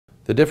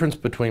The difference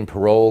between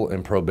parole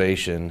and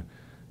probation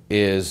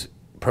is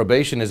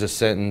a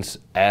sentence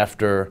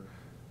after,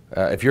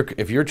 if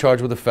you're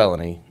charged with a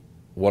felony,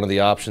 one of the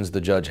options the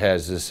judge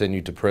has is to send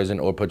you to prison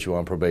or put you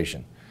on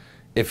probation.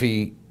 If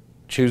he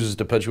chooses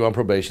to put you on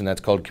probation, that's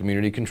called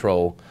community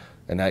control,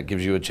 and that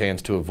gives you a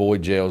chance to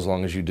avoid jail as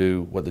long as you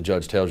do what the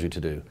judge tells you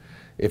to do.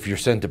 If you're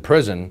sent to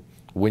prison,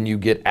 when you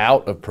get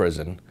out of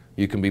prison,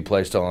 you can be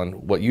placed on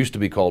what used to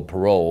be called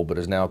parole, but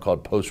is now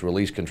called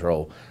post-release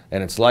control.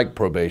 And it's like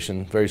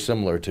probation, very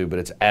similar to, but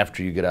it's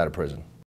after you get out of prison.